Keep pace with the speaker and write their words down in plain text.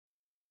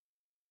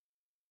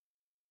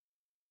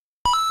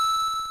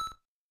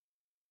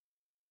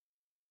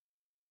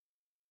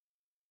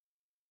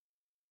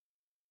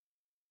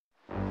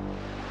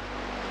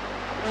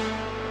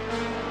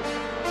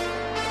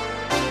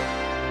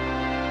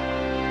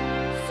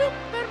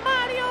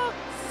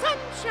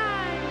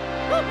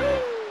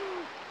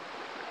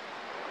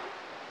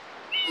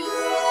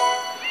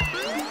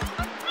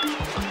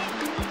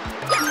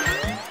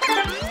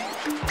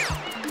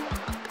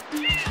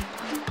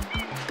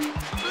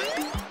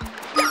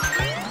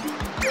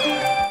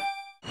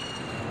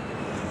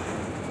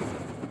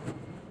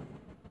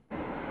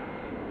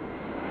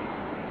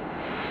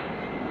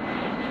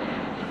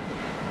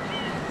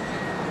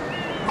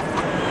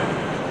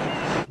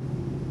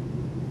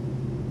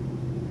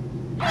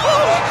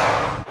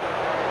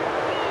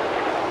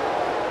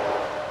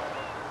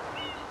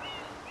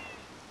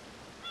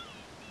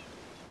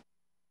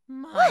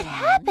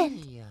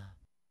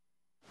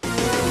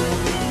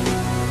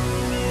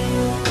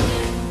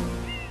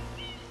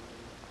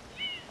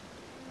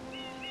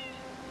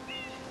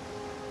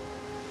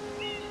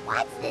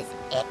What's this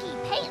icky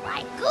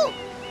paint-like goop?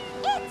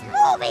 It's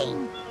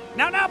moving!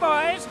 Now,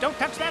 boys, don't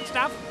touch that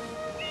stuff.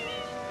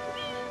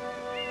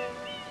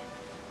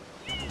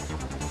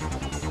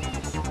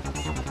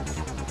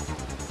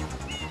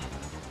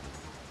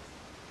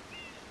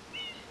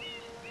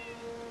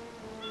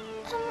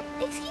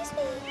 Excuse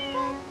me,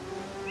 but...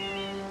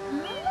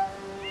 Huh?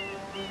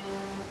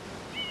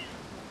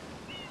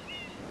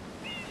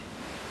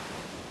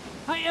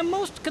 I am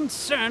most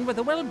concerned with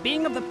the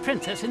well-being of the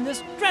princess in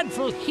this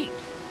dreadful heat.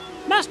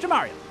 Master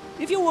Mario,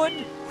 if you would,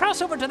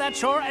 cross over to that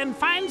shore and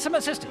find some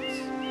assistance.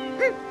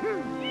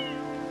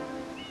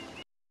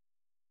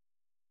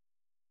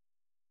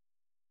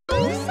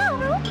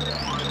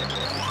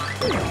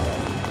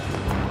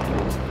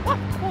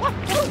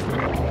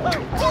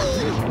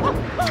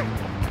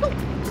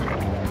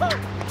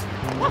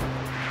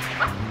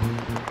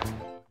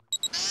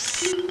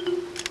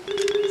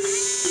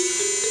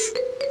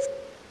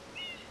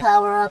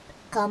 Power-up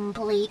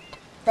complete.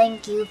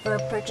 Thank you for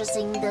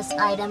purchasing this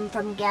item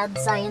from GAD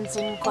Science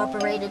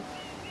Incorporated.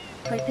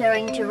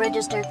 Preparing to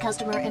register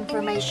customer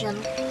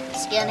information.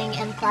 Scanning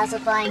and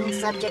classifying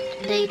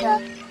subject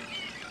data.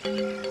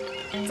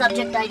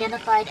 Subject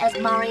identified as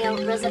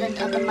Mario,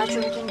 resident of the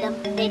Mushroom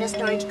Kingdom. Data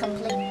storage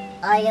complete.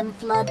 I am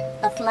Flood,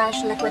 a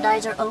flash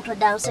liquidizer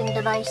auto-dowsing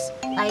device.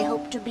 I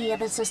hope to be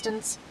of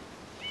assistance.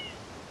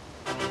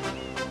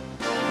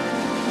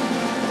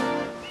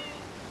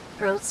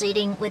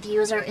 Proceeding with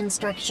user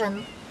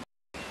instruction.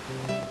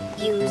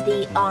 Use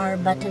the R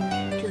button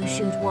to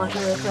shoot water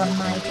from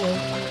my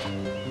tank.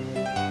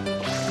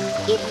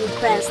 If you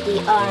press the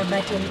R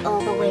button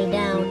all the way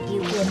down, you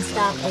can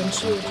stop and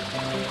shoot.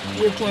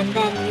 You can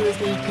then use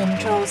the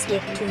control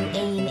stick to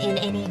aim in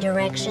any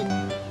direction.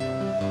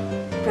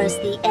 Press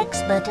the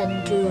X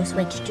button to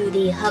switch to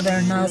the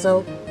hover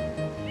nozzle.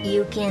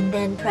 You can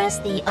then press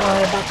the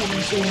R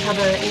button to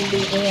hover in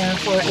the air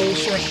for a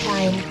short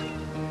time.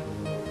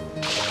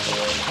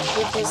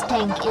 If this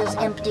tank is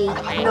empty,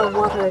 no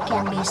water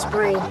can be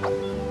sprayed.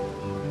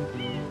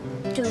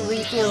 To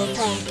refill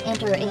tank,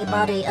 enter a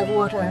body of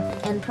water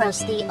and press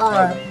the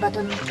R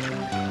button.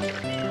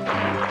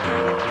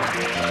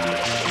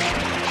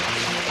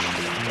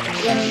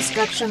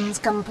 Instructions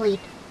complete.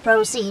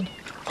 Proceed.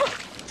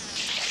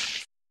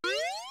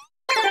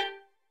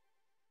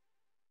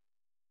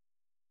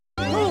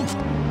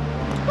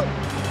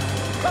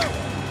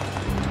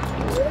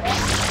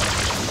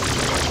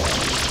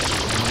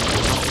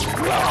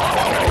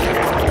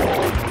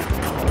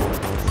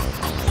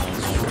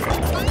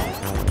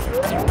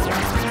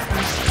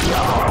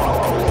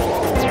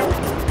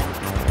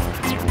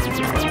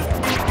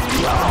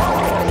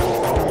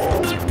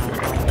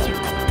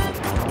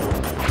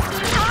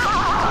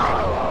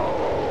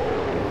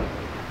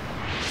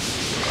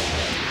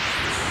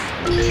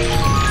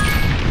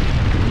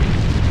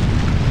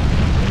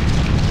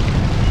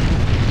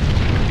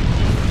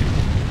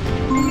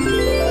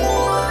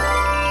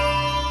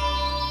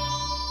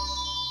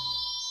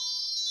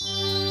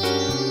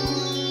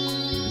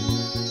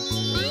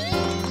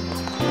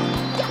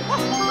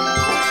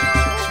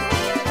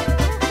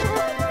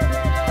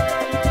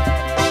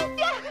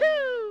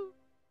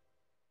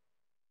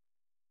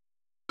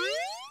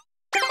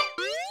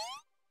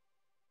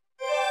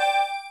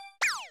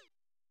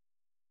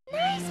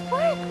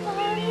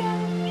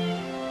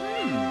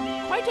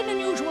 Quite an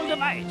unusual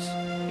device.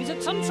 Is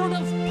it some sort of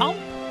pump?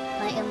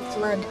 I am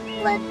Flood.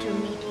 Glad to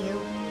meet you.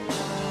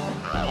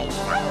 Hey,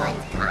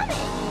 someone's coming!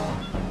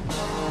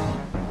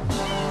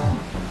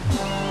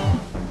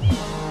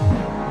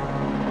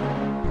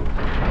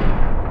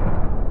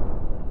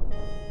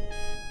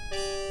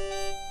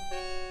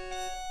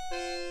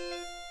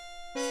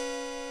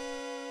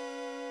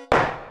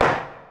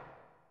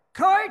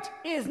 Court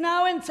is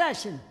now in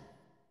session.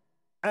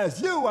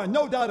 As you are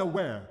no doubt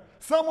aware,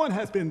 someone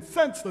has been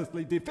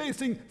senselessly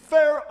defacing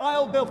fair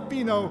Isle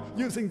Delfino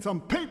using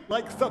some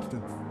paint-like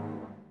substance.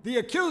 The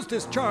accused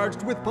is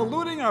charged with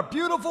polluting our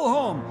beautiful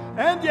home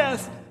and,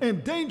 yes,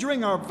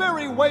 endangering our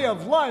very way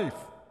of life.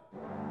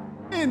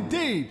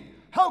 Indeed,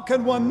 how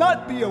can one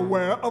not be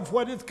aware of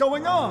what is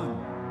going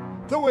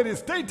on? Though it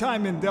is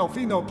daytime in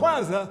Delfino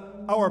Plaza,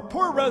 our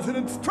poor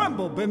residents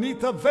tremble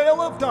beneath a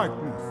veil of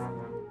darkness.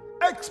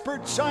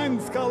 Expert shine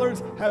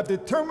scholars have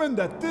determined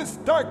that this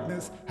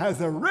darkness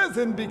has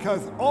arisen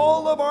because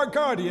all of our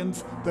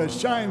guardians, the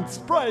shine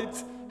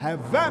sprites, have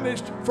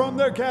vanished from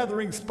their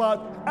gathering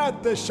spot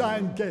at the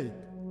shine gate.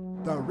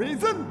 The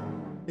reason?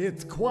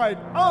 It's quite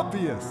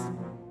obvious.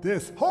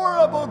 This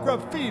horrible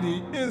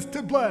graffiti is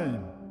to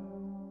blame.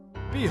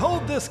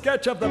 Behold this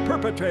sketch of the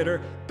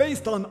perpetrator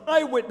based on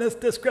eyewitness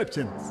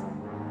descriptions.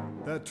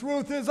 The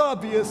truth is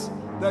obvious.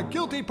 The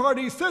guilty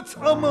party sits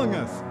among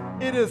us.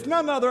 It is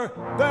none other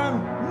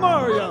than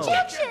Mario.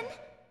 Objection!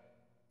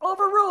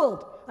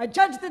 Overruled. I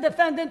judge the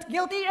defendant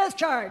guilty as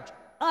charged.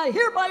 I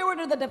hereby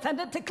order the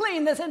defendant to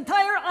clean this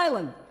entire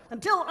island.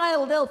 Until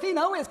Isle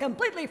Delfino is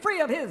completely free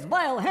of his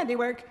vile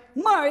handiwork,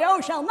 Mario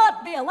shall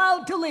not be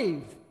allowed to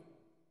leave.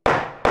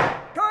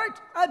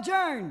 Court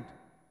adjourned.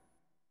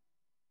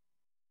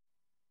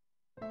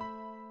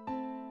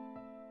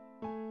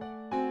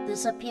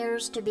 This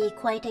appears to be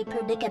quite a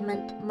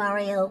predicament,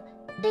 Mario.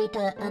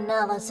 Data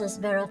analysis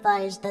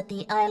verifies that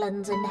the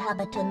island's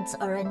inhabitants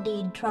are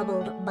indeed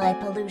troubled by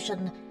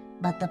pollution,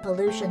 but the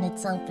pollution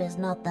itself is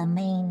not the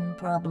main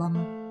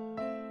problem.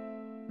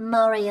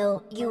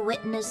 Mario, you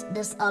witnessed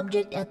this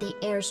object at the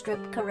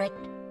airstrip,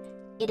 correct?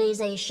 It is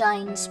a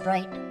shine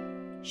sprite.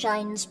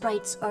 Shine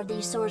sprites are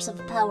the source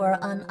of power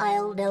on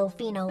Isle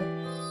Delfino.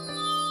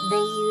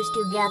 They used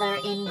to gather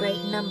in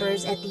great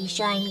numbers at the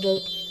Shine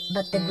Gate,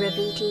 but the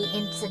graffiti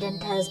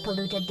incident has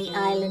polluted the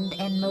island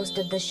and most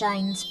of the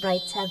shine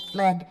sprites have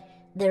fled.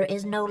 There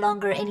is no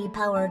longer any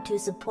power to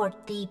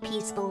support the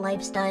peaceful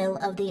lifestyle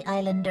of the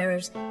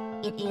islanders.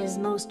 It is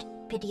most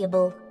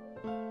pitiable.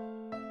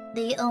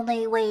 The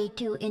only way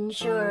to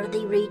ensure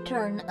the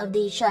return of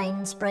the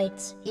shine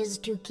sprites is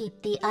to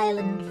keep the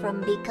island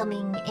from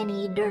becoming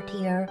any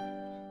dirtier.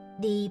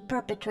 The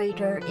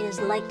perpetrator is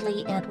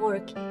likely at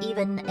work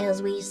even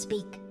as we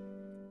speak.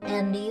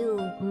 And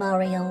you,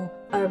 Mario,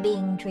 are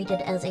being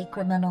treated as a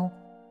criminal.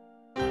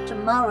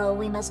 Tomorrow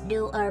we must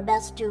do our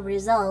best to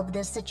resolve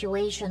this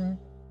situation.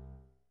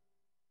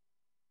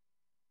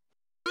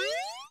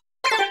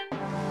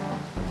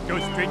 Go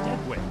straight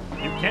that way.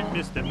 You can't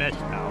miss the mess,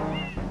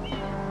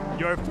 pal.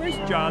 Your first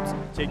job's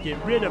to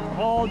get rid of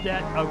all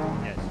that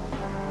ugliness.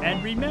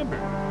 And remember,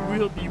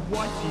 we'll be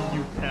watching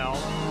you, pal.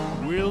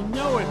 We'll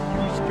know if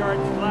you start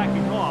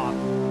slacking off.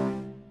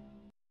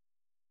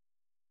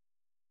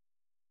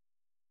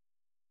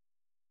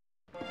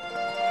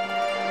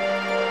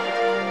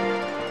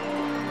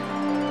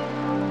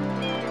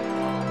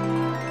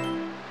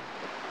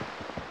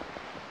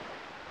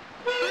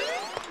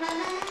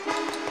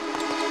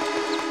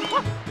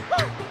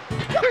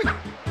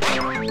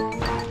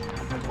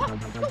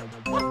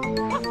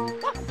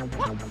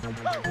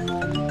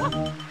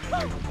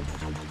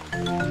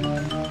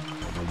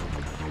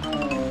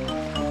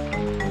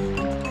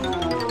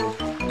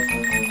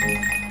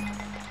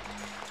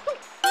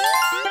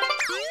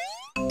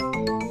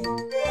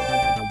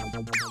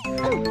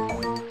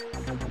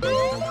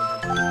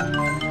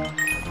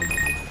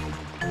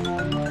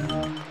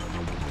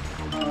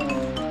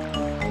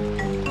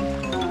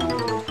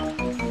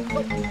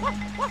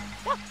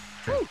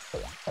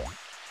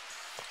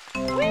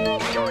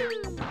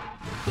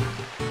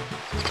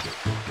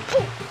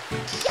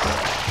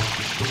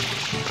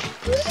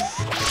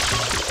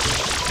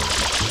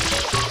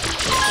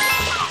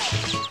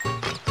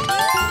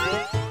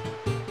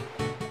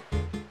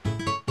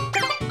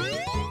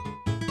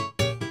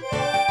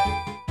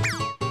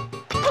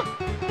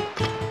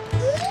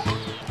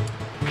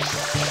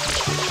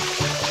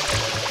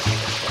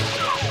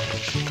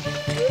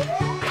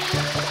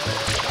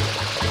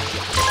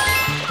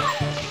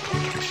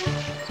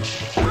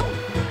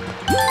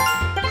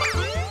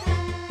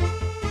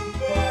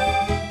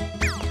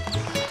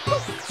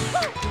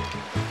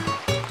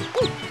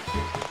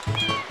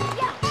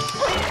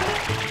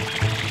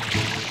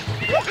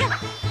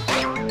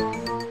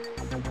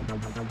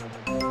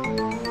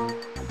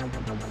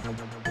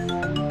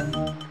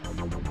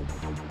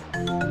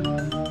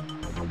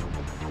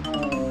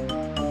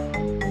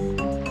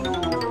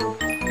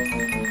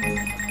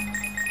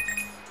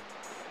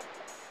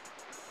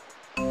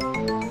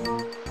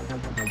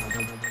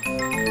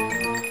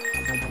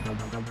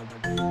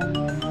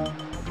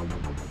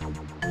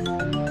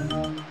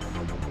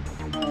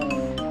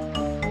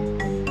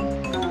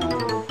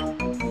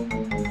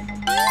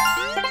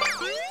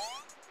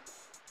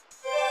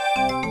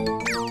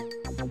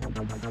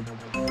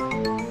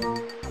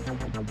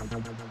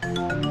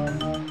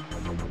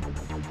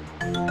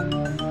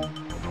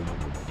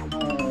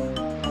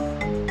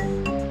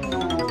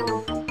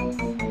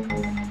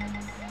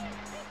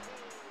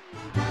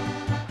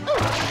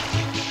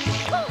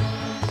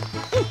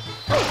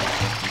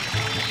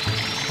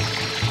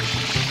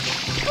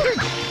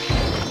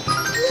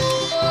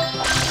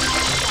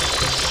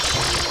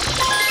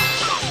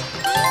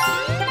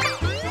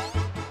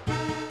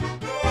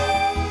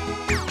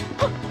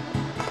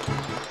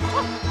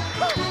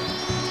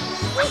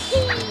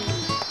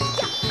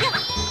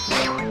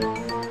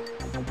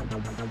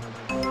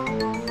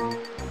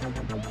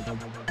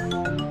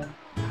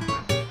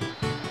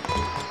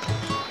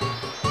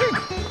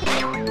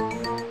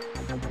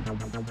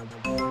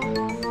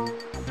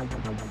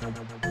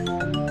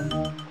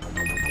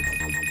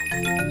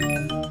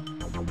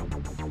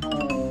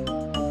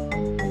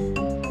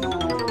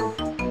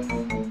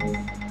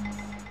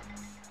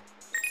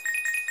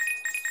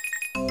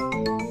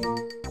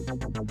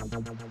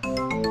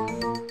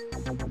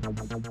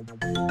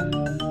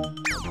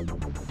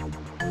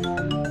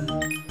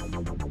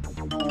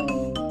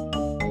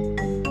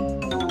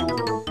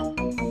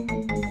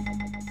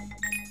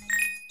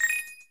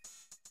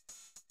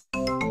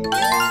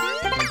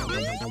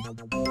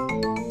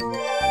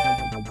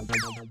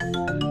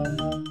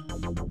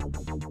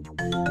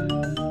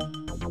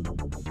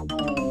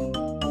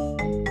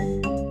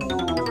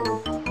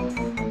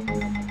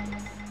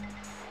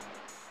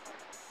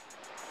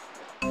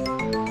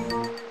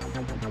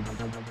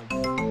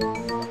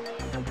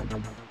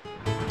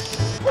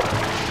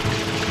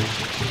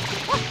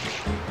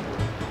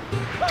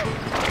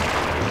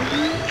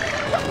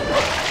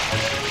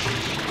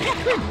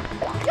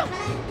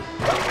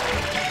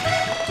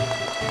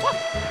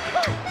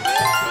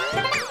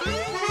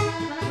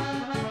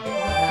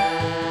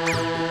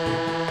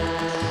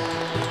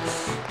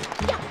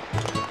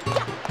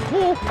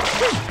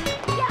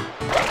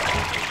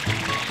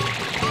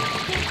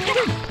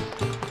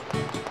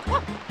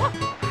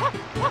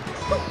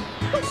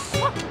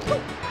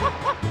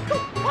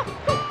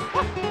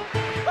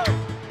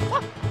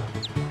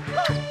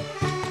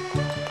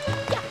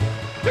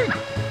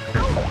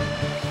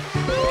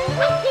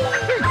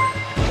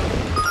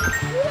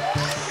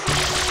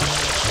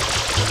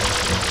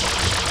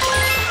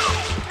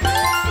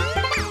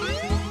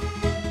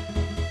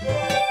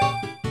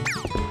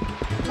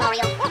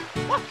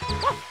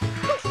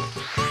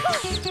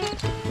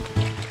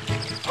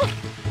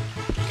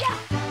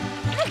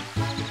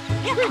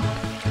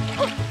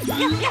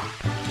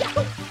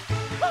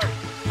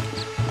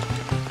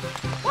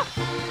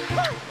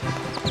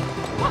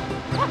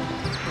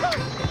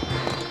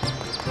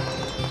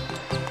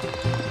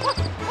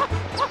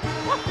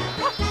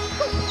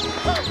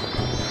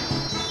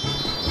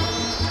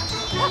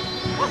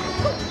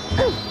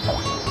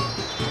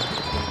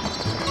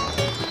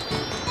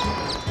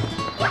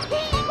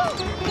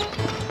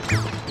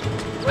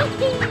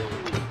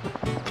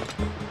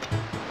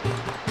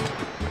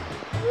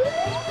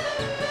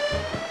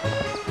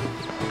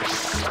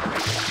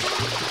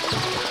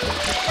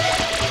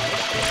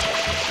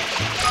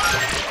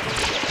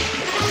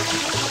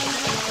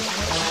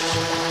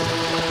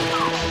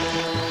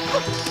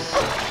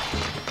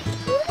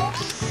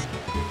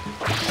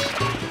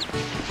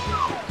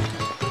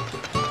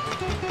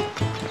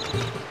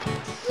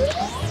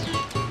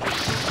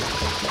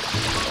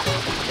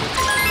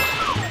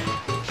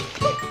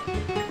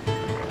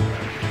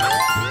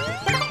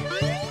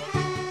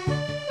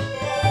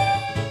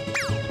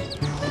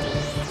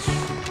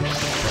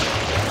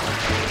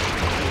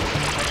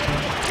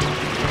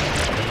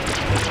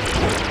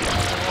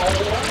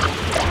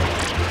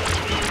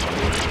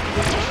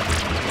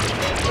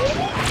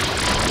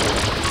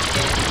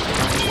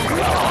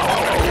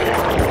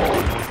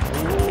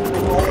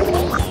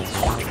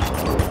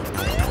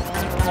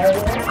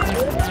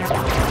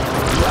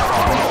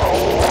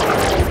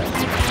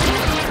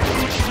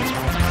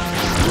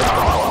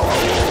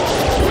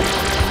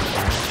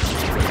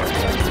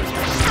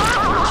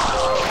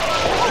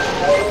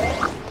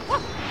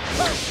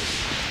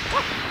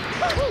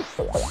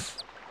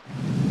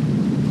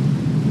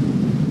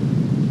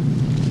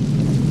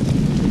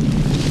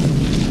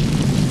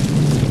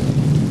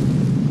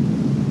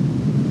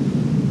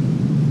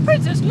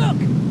 Princess, look!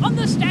 On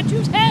the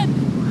statue's head!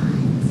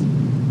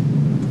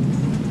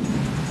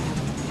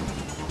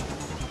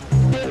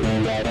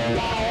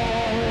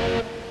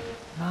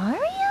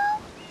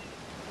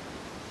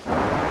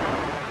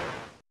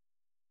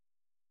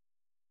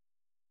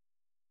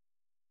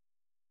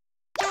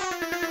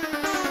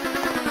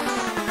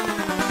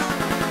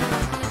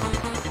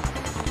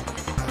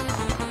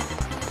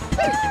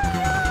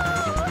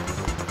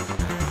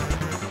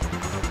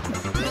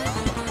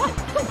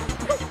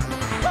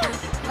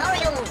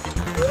 Mario?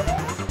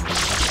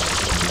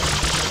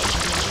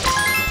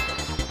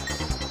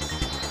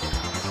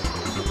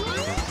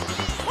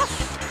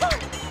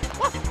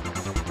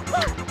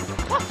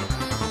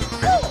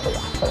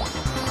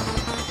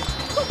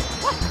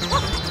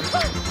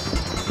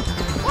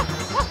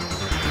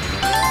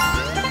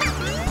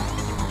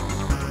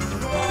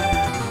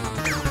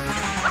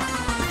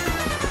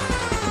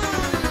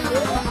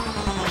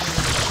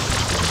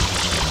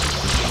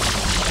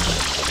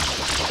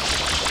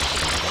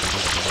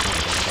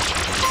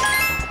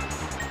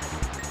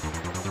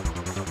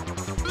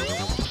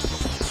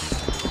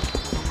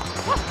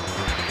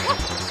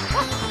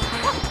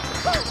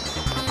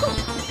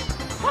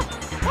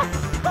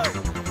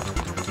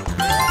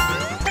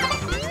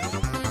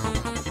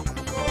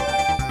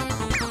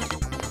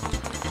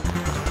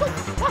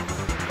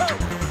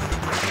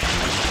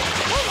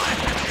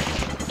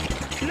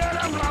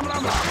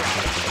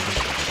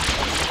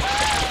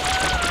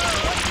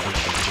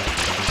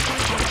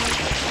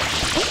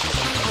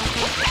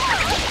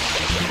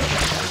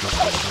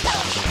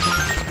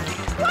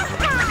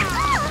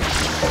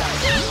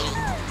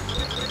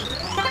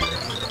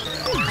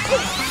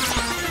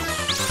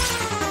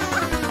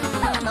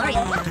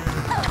 Mario!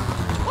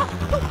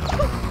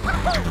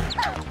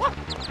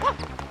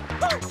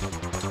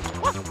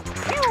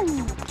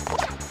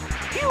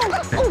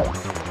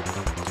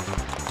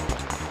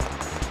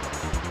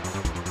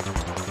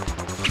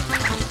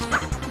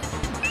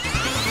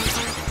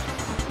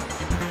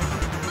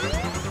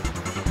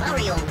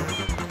 Mario!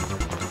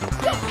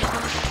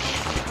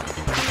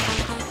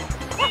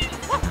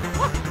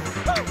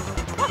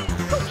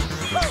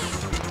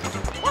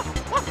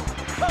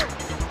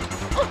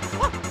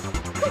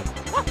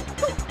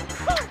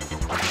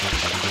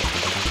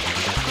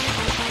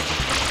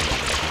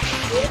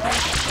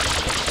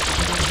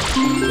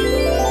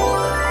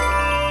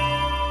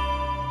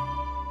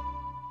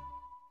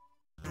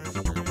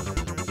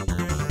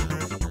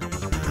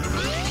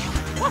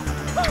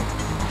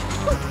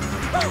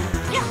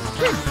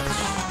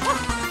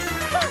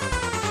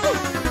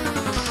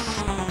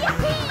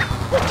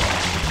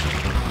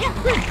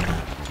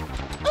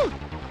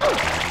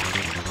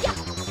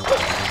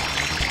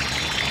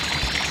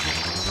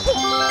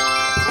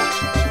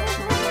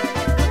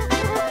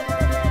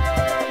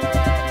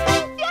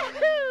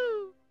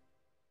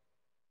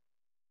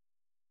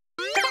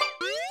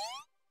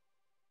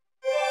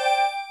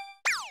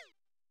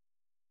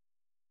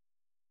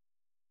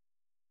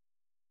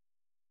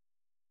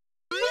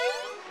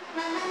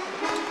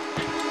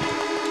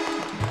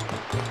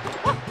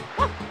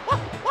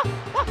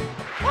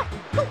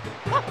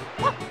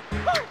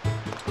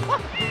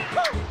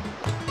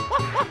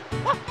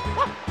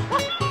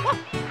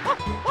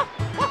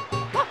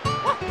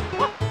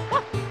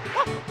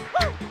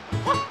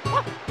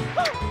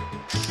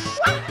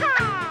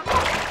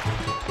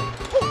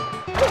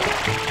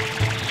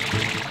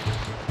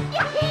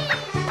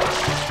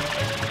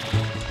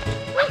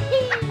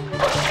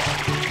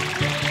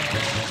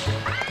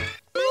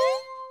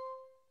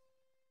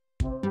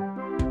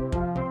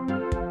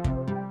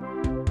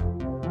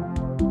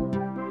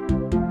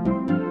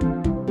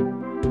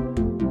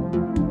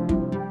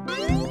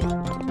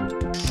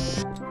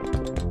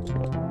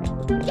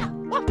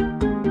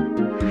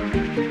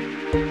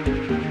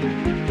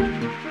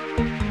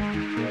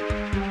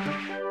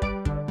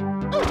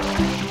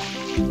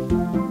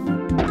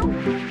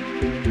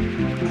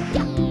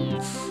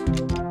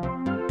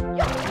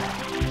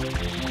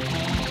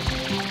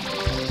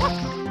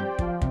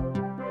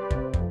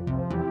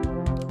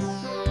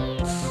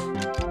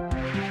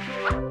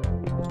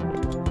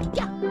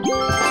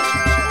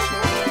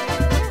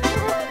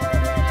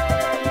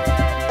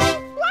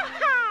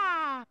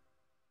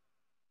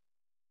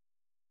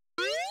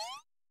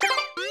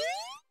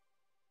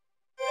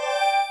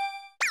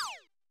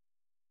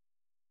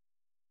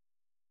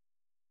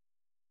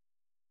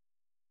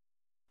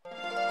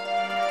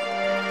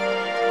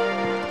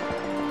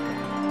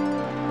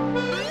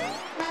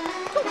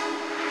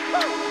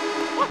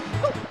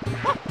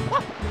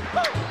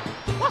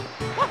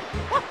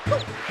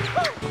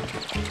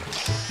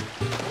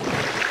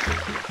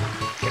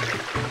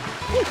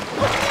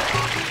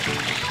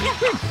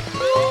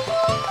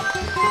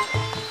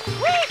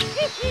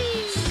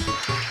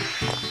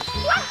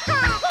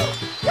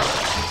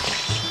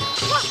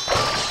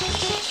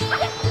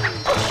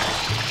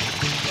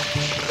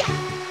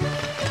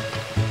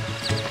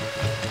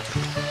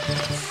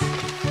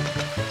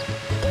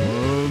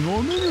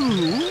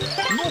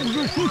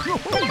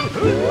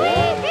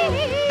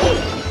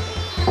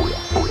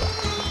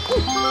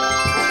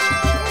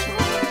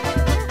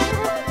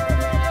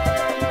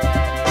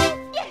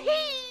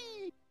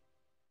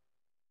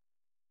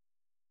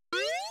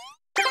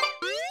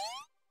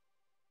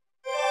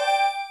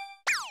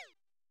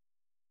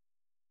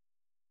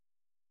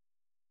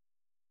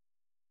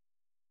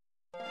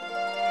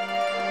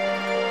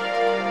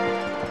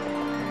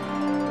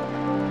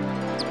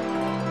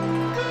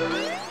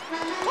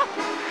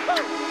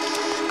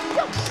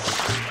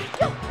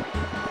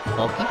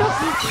 Okie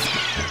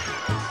dokie.